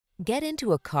Get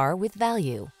into a car with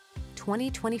value.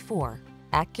 2024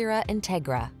 Acura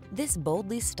Integra. This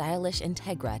boldly stylish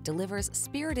Integra delivers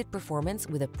spirited performance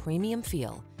with a premium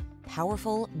feel.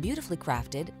 Powerful, beautifully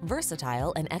crafted,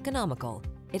 versatile, and economical.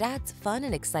 It adds fun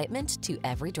and excitement to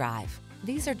every drive.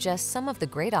 These are just some of the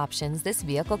great options this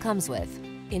vehicle comes with: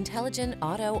 intelligent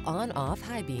auto on-off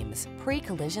high beams,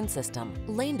 pre-collision system,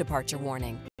 lane departure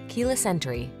warning, keyless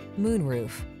entry, moonroof,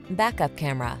 backup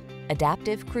camera,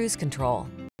 adaptive cruise control,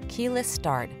 keyless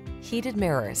start, heated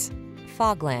mirrors,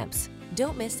 fog lamps.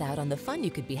 Don't miss out on the fun you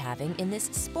could be having in this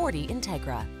sporty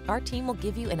Integra. Our team will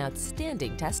give you an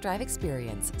outstanding test drive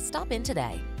experience. Stop in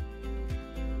today.